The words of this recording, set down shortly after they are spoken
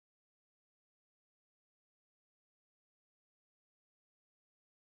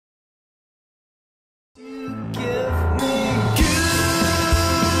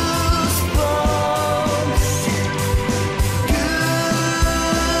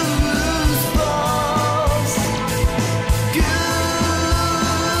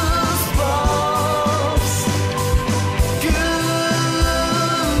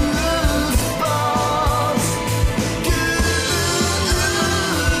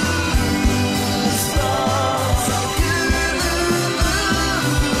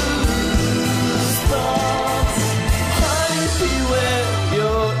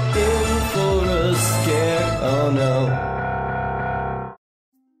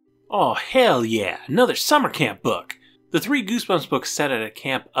Oh, hell yeah, another summer camp book! The 3 Goosebumps books set at a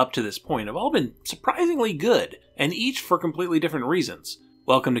camp up to this point have all been surprisingly good, and each for completely different reasons.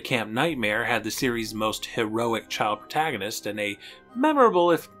 Welcome to Camp Nightmare had the series' most heroic child protagonist and a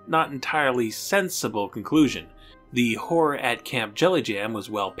memorable, if not entirely sensible, conclusion. The horror at Camp Jelly Jam was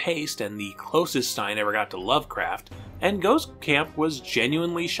well paced and the closest Stein ever got to Lovecraft, and Ghost Camp was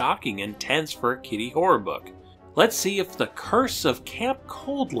genuinely shocking and tense for a kiddie horror book. Let's see if the curse of Camp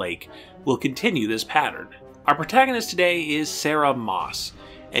Cold Lake will continue this pattern. Our protagonist today is Sarah Moss,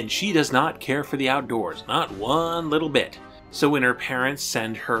 and she does not care for the outdoors, not one little bit. So when her parents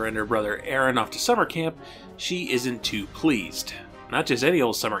send her and her brother Aaron off to summer camp, she isn't too pleased. Not just any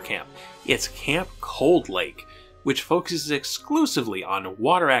old summer camp, it's Camp Cold Lake, which focuses exclusively on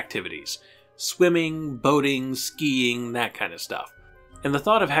water activities. Swimming, boating, skiing, that kind of stuff. And the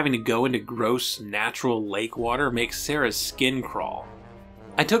thought of having to go into gross, natural lake water makes Sarah's skin crawl.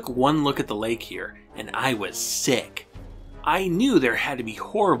 I took one look at the lake here, and I was sick. I knew there had to be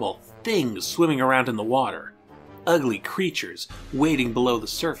horrible things swimming around in the water. Ugly creatures waiting below the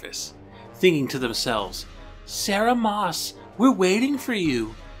surface, thinking to themselves, "Sarah Moss, we're waiting for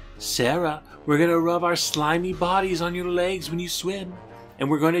you. Sarah, we're gonna rub our slimy bodies on your legs when you swim, and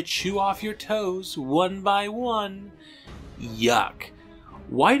we're gonna chew off your toes one by one." Yuck.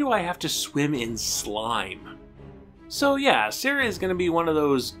 Why do I have to swim in slime? So yeah, Sarah is going to be one of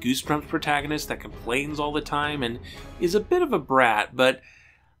those Goosebumps protagonists that complains all the time and is a bit of a brat, but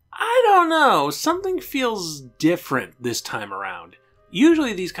I don't know, something feels different this time around.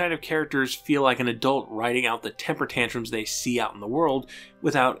 Usually these kind of characters feel like an adult writing out the temper tantrums they see out in the world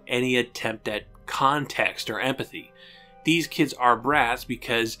without any attempt at context or empathy. These kids are brats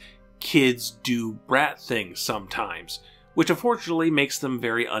because kids do brat things sometimes, which unfortunately makes them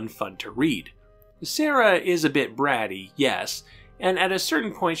very unfun to read. Sarah is a bit bratty, yes, and at a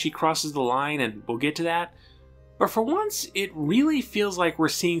certain point she crosses the line, and we'll get to that, but for once it really feels like we're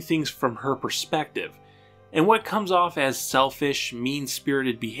seeing things from her perspective, and what comes off as selfish,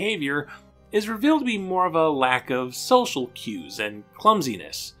 mean-spirited behavior is revealed to be more of a lack of social cues and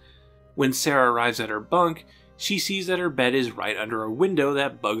clumsiness. When Sarah arrives at her bunk, she sees that her bed is right under a window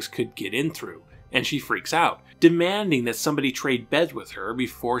that bugs could get in through, and she freaks out, demanding that somebody trade beds with her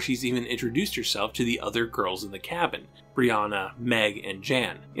before she's even introduced herself to the other girls in the cabin, Brianna, Meg, and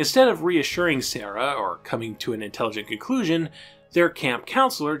Jan. Instead of reassuring Sarah or coming to an intelligent conclusion, their camp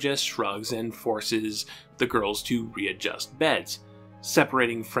counselor just shrugs and forces the girls to readjust beds,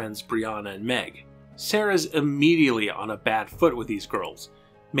 separating friends Brianna and Meg. Sarah's immediately on a bad foot with these girls,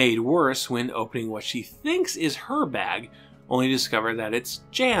 made worse when opening what she thinks is her bag, only to discover that it's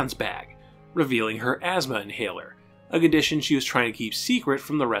Jan's bag, revealing her asthma inhaler, a condition she was trying to keep secret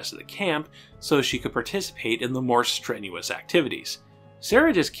from the rest of the camp so she could participate in the more strenuous activities.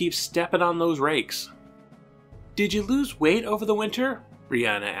 Sarah just keeps stepping on those rakes. "Did you lose weight over the winter?"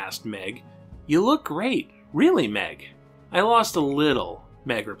 Brianna asked Meg. "You look great. Really, Meg?" "I lost a little,"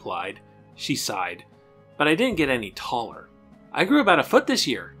 Meg replied. She sighed. "But I didn't get any taller." "I grew about a foot this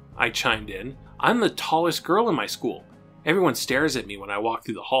year," I chimed in. "I'm the tallest girl in my school. Everyone stares at me when I walk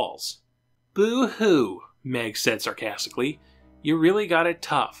through the halls." "Boo-hoo," Meg said sarcastically. "You really got it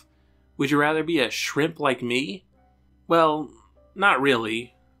tough. Would you rather be a shrimp like me?" "Well, not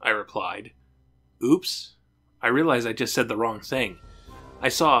really," I replied. Oops. I realized I just said the wrong thing. I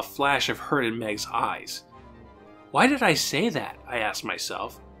saw a flash of hurt in Meg's eyes. Why did I say that? I asked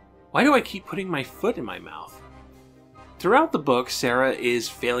myself. Why do I keep putting my foot in my mouth? Throughout the book, Sarah is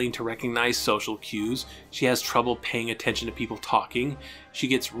failing to recognize social cues. She has trouble paying attention to people talking. She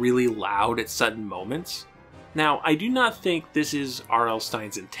gets really loud at sudden moments. Now, I do not think this is R.L.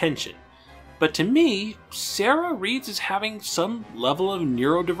 Stine's intention, but to me, Sarah reads as having some level of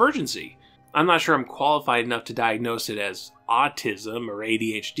neurodivergency. I'm not sure I'm qualified enough to diagnose it as autism or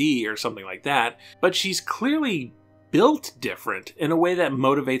ADHD or something like that, but she's clearly built different in a way that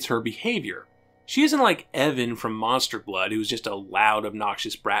motivates her behavior. She isn't like Evan from Monster Blood, who's just a loud,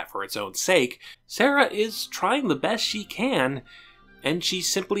 obnoxious brat for its own sake. Sarah is trying the best she can, and she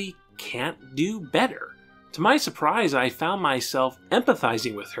simply can't do better. To my surprise, I found myself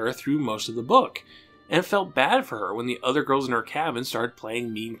empathizing with her through most of the book, and felt bad for her when the other girls in her cabin started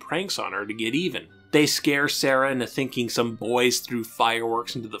playing mean pranks on her to get even. They scare Sarah into thinking some boys threw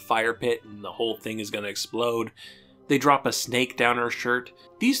fireworks into the fire pit and the whole thing is going to explode. They drop a snake down her shirt.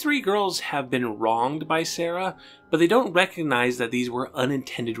 These three girls have been wronged by Sarah, but they don't recognize that these were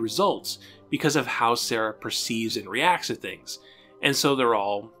unintended results because of how Sarah perceives and reacts to things. And so they're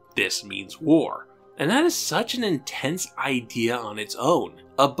all, "This means war." And that is such an intense idea on its own.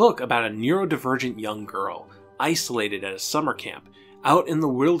 A book about a neurodivergent young girl, isolated at a summer camp, out in the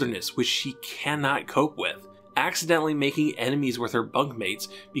wilderness which she cannot cope with, accidentally making enemies with her bunkmates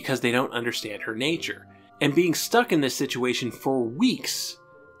because they don't understand her nature, and being stuck in this situation for weeks.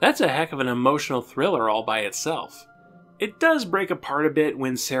 That's a heck of an emotional thriller all by itself. It does break apart a bit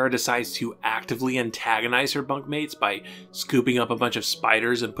when Sarah decides to actively antagonize her bunkmates by scooping up a bunch of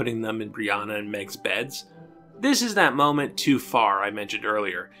spiders and putting them in Brianna and Meg's beds. This is that moment too far I mentioned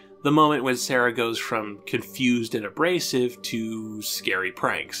earlier, the moment when Sarah goes from confused and abrasive to scary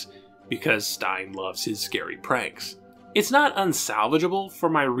pranks, because Stein loves his scary pranks. It's not unsalvageable for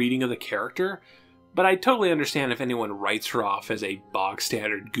my reading of the character, but I totally understand if anyone writes her off as a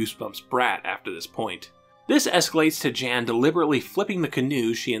bog-standard Goosebumps brat after this point. This escalates to Jan deliberately flipping the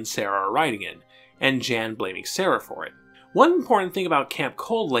canoe she and Sarah are riding in, and Jan blaming Sarah for it. One important thing about Camp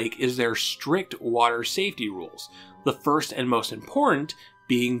Cold Lake is their strict water safety rules, the first and most important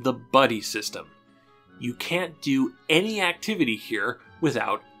being the buddy system. You can't do any activity here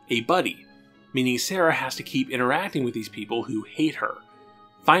without a buddy, meaning Sarah has to keep interacting with these people who hate her.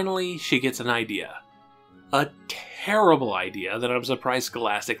 Finally, she gets an idea. A terrible idea that I'm surprised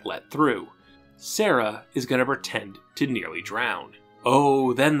Scholastic let through. Sarah is going to pretend to nearly drown.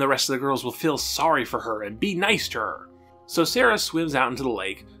 Oh, then the rest of the girls will feel sorry for her and be nice to her. So Sarah swims out into the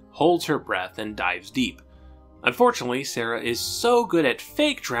lake, holds her breath, and dives deep. Unfortunately, Sarah is so good at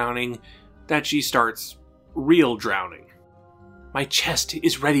fake drowning that she starts real drowning. My chest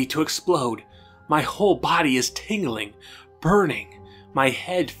is ready to explode. My whole body is tingling, burning. My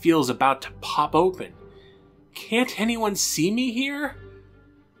head feels about to pop open. Can't anyone see me here?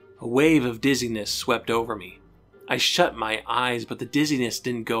 A wave of dizziness swept over me. I shut my eyes, but the dizziness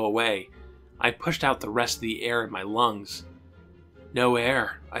didn't go away. I pushed out the rest of the air in my lungs. No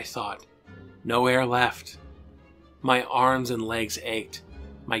air, I thought. No air left. My arms and legs ached.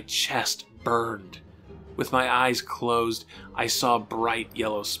 My chest burned. With my eyes closed, I saw bright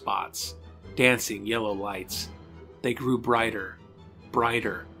yellow spots, dancing yellow lights. They grew brighter,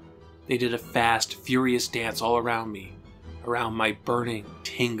 brighter. They did a fast, furious dance all around me, around my burning,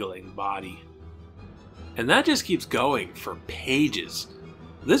 tingling body. And that just keeps going for pages.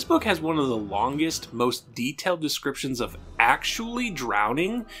 This book has one of the longest, most detailed descriptions of actually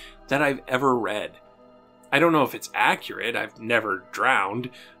drowning that I've ever read. I don't know if it's accurate, I've never drowned,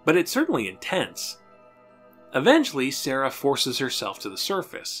 but it's certainly intense. Eventually, Sarah forces herself to the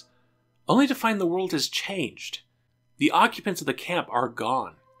surface, only to find the world has changed. The occupants of the camp are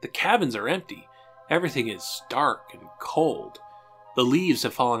gone. The cabins are empty. Everything is dark and cold. The leaves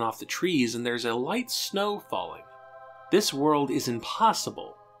have fallen off the trees and there's a light snow falling. This world is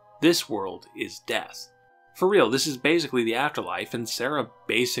impossible. This world is death. For real, this is basically the afterlife and Sarah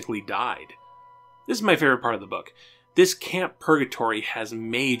basically died. This is my favorite part of the book. This camp purgatory has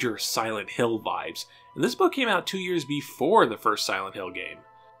major Silent Hill vibes, and this book came out 2 years before the first Silent Hill game.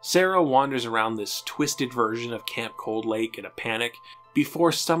 Sarah wanders around this twisted version of Camp Cold Lake in a panic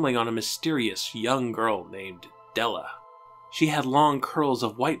before stumbling on a mysterious young girl named Della. She had long curls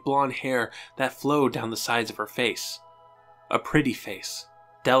of white blonde hair that flowed down the sides of her face. A pretty face,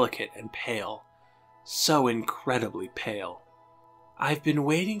 delicate and pale, so incredibly pale. "I've been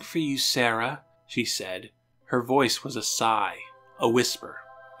waiting for you, Sarah," she said. Her voice was a sigh, a whisper.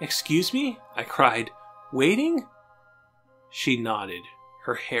 "Excuse me?" I cried. "Waiting?" She nodded.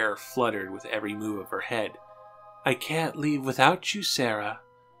 Her hair fluttered with every move of her head. "I can't leave without you, Sarah.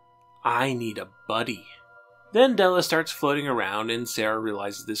 I need a buddy." Then Della starts floating around and Sarah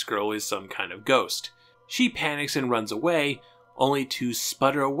realizes this girl is some kind of ghost. She panics and runs away, only to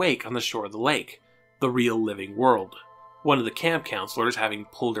sputter awake on the shore of the lake, the real living world. One of the camp counselors having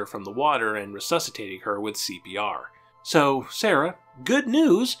pulled her from the water and resuscitating her with CPR. So, Sarah, good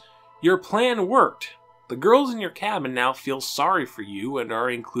news! Your plan worked. The girls in your cabin now feel sorry for you and are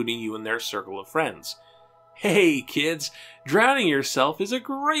including you in their circle of friends. Hey, kids, drowning yourself is a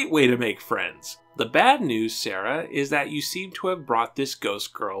great way to make friends. The bad news, Sarah, is that you seem to have brought this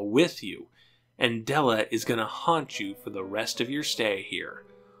ghost girl with you, and Della is going to haunt you for the rest of your stay here.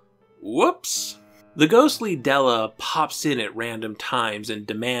 Whoops! The ghostly Della pops in at random times and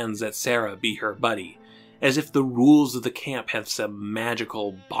demands that Sarah be her buddy, as if the rules of the camp have some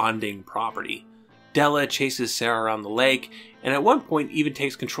magical bonding property. Della chases Sarah around the lake, and at one point even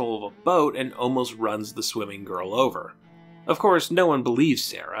takes control of a boat and almost runs the swimming girl over. Of course, no one believes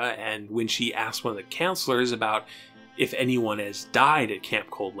Sarah, and when she asks one of the counselors about if anyone has died at Camp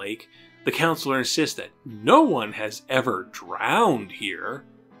Cold Lake, the counselor insists that no one has ever drowned here.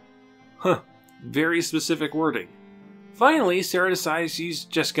 Huh, very specific wording. Finally, Sarah decides she's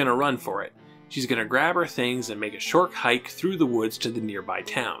just gonna run for it. She's gonna grab her things and make a short hike through the woods to the nearby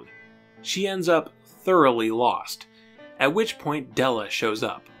town. She ends up thoroughly lost. at which point Della shows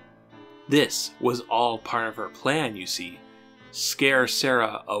up. This was all part of her plan, you see. Scare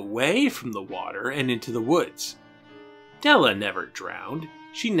Sarah away from the water and into the woods. Della never drowned.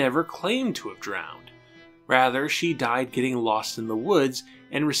 She never claimed to have drowned. Rather, she died getting lost in the woods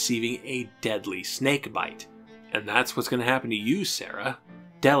and receiving a deadly snake bite. And that's what's going to happen to you, Sarah.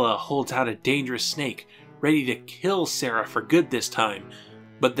 Della holds out a dangerous snake, ready to kill Sarah for good this time.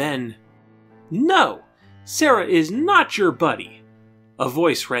 But then, no! Sarah is not your buddy! A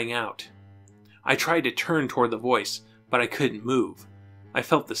voice rang out. I tried to turn toward the voice, but I couldn't move. I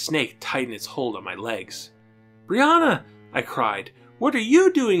felt the snake tighten its hold on my legs. Brianna! I cried. What are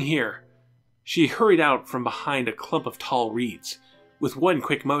you doing here? She hurried out from behind a clump of tall reeds. With one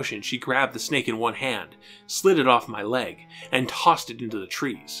quick motion, she grabbed the snake in one hand, slid it off my leg, and tossed it into the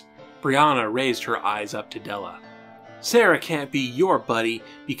trees. Brianna raised her eyes up to Della. Sarah can't be your buddy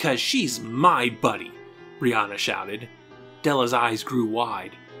because she's my buddy, Brianna shouted. Della's eyes grew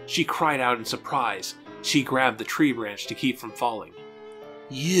wide. She cried out in surprise. She grabbed the tree branch to keep from falling.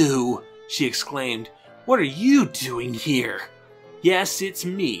 You, she exclaimed, what are you doing here? Yes, it's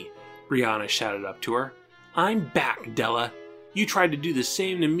me, Brianna shouted up to her. I'm back, Della. You tried to do the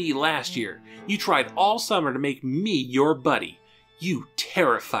same to me last year. You tried all summer to make me your buddy. You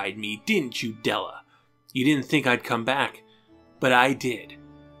terrified me, didn't you, Della? You didn't think I'd come back, but I did.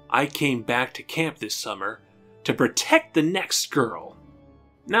 I came back to camp this summer to protect the next girl.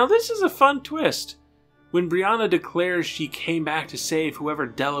 Now this is a fun twist. When Brianna declares she came back to save whoever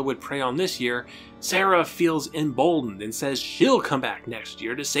Della would prey on this year, Sarah feels emboldened and says she'll come back next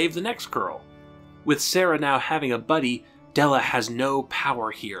year to save the next girl. With Sarah now having a buddy, Della has no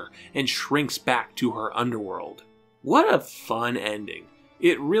power here and shrinks back to her underworld. What a fun ending.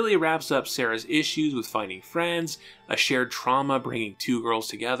 It really wraps up Sarah's issues with finding friends, a shared trauma bringing two girls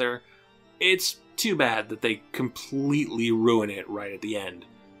together. It's too bad that they completely ruin it right at the end.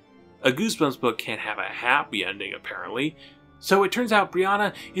 A Goosebumps book can't have a happy ending, apparently. So it turns out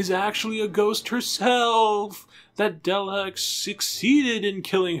Brianna is actually a ghost herself, that Della succeeded in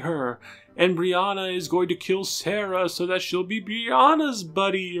killing her, and Brianna is going to kill Sarah so that she'll be Brianna's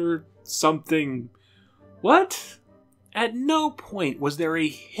buddy or something. What? At no point was there a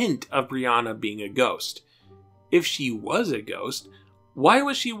hint of Brianna being a ghost. If she was a ghost, why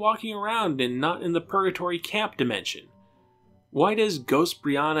was she walking around and not in the purgatory camp dimension? Why does Ghost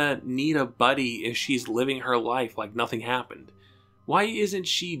Brianna need a buddy if she's living her life like nothing happened? Why isn't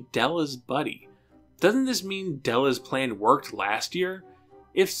she Della's buddy? Doesn't this mean Della's plan worked last year?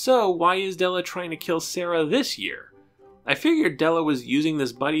 If so, why is Della trying to kill Sarah this year? I figured Della was using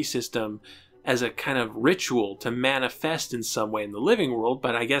this buddy system as a kind of ritual to manifest in some way in the living world,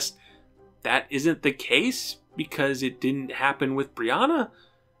 but I guess that isn't the case because it didn't happen with Brianna?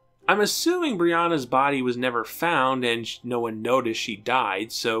 I'm assuming Brianna's body was never found and no one noticed she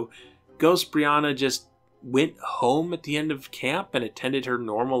died, so Ghost Brianna just went home at the end of camp and attended her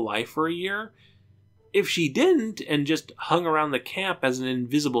normal life for a year? If she didn't and just hung around the camp as an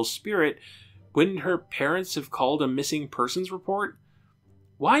invisible spirit, wouldn't her parents have called a missing persons report?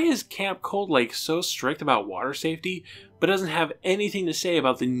 Why is Camp Cold Lake so strict about water safety, but doesn't have anything to say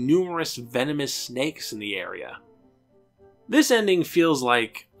about the numerous venomous snakes in the area? This ending feels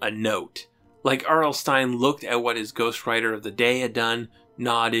like a note. Like R.L. Stine looked at what his ghostwriter of the day had done,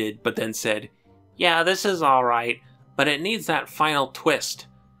 nodded, but then said, "Yeah, this is alright, but it needs that final twist.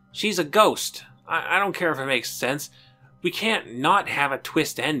 She's a ghost. I don't care if it makes sense. We can't not have a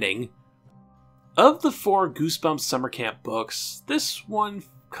twist ending." Of the 4 Goosebumps Summer Camp books, this one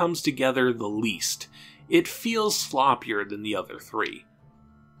comes together the least. It feels sloppier than the other 3.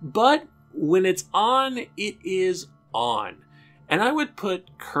 But when it's on, it is on. And I would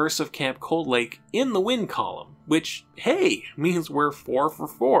put Curse of Camp Cold Lake in the win column, which, hey, means we're 4 for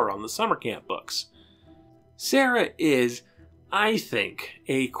 4 on the Summer Camp books. Sarah is, I think,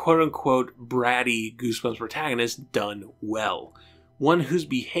 a quote-unquote bratty Goosebumps protagonist done well. One whose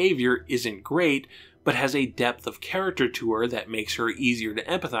behavior isn't great, but has a depth of character to her that makes her easier to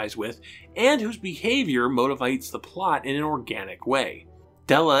empathize with, and whose behavior motivates the plot in an organic way.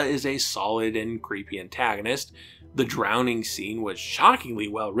 Della is a solid and creepy antagonist, the drowning scene was shockingly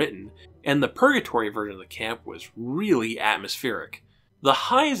well written, and the purgatory version of the camp was really atmospheric. The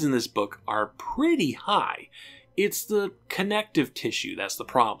highs in this book are pretty high. It's the connective tissue that's the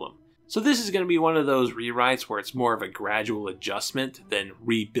problem. So this is going to be one of those rewrites where it's more of a gradual adjustment than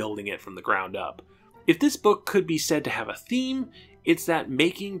rebuilding it from the ground up. If this book could be said to have a theme, it's that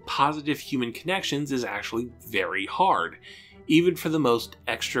making positive human connections is actually very hard, even for the most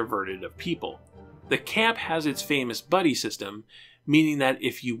extroverted of people. The camp has its famous buddy system, meaning that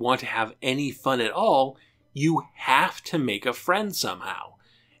if you want to have any fun at all, You have to make a friend somehow.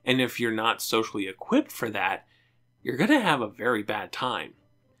 And if you're not socially equipped for that, you're going to have a very bad time.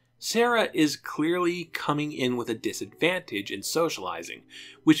 Sarah is clearly coming in with a disadvantage in socializing,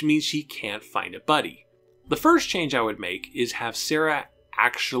 which means she can't find a buddy. The first change I would make is have Sarah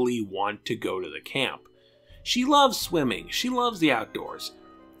actually want to go to the camp. She loves swimming, she loves the outdoors.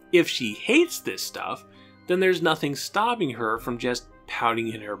 If she hates this stuff, then there's nothing stopping her from just pouting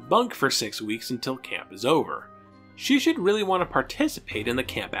in her bunk for 6 weeks until camp is over. She should really want to participate in the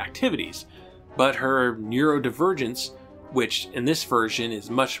camp activities, but her neurodivergence, which in this version is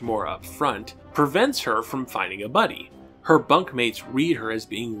much more upfront, prevents her from finding a buddy. Her bunkmates read her as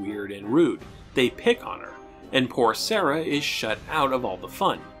being weird and rude. They pick on her, and poor Sarah is shut out of all the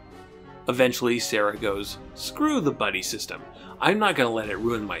fun. Eventually, Sarah goes, "Screw the buddy system. I'm not going to let it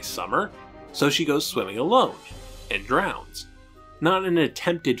ruin my summer." So she goes swimming alone, and drowns. Not an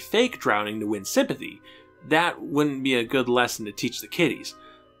attempted fake drowning to win sympathy. That wouldn't be a good lesson to teach the kiddies,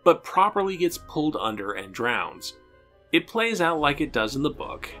 but properly gets pulled under and drowns. It plays out like it does in the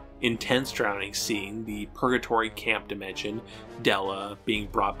book. Intense drowning scene, the purgatory camp dimension, Della being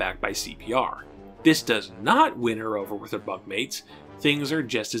brought back by CPR. This does not win her over with her bunkmates. Things are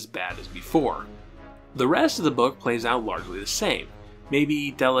just as bad as before. The rest of the book plays out largely the same.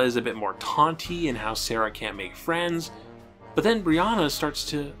 Maybe Della is a bit more taunty in how Sarah can't make friends, but then Brianna starts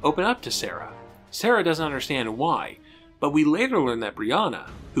to open up to Sarah. Sarah doesn't understand why, but we later learn that Brianna,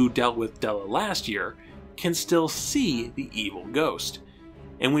 who dealt with Della last year, can still see the evil ghost.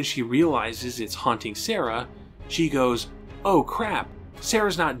 And when she realizes it's haunting Sarah, she goes, "Oh crap,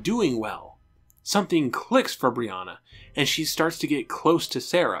 Sarah's not doing well." Something clicks for Brianna, and she starts to get close to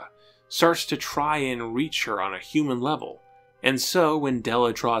Sarah, starts to try and reach her on a human level. And so, when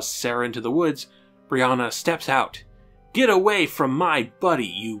Della draws Sarah into the woods, Brianna steps out. "Get away from my buddy,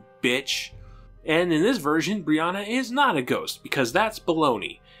 you bitch!" And in this version, Brianna is not a ghost, because that's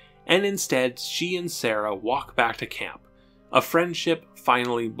baloney. And instead, she and Sarah walk back to camp, a friendship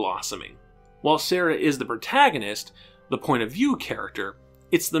finally blossoming. While Sarah is the protagonist, the point of view character,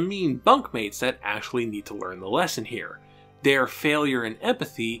 it's the mean bunkmates that actually need to learn the lesson here. Their failure in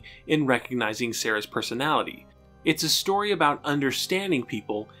empathy in recognizing Sarah's personality. It's a story about understanding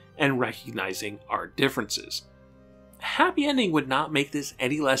people and recognizing our differences. A happy ending would not make this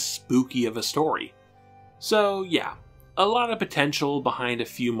any less spooky of a story. So yeah, a lot of potential behind a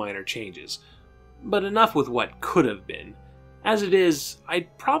few minor changes, but enough with what could have been. As it is,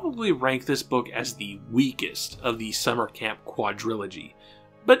 I'd probably rank this book as the weakest of the summer camp quadrilogy,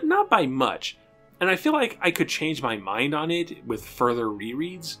 but not by much, and I feel like I could change my mind on it with further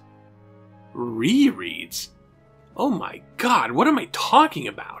rereads. Rereads? Oh my god, what am I talking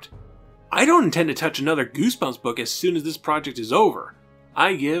about? I don't intend to touch another Goosebumps book as soon as this project is over.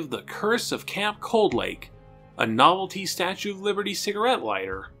 I give The Curse of Camp Cold Lake, a novelty Statue of Liberty cigarette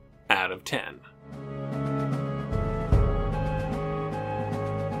lighter, out of 10.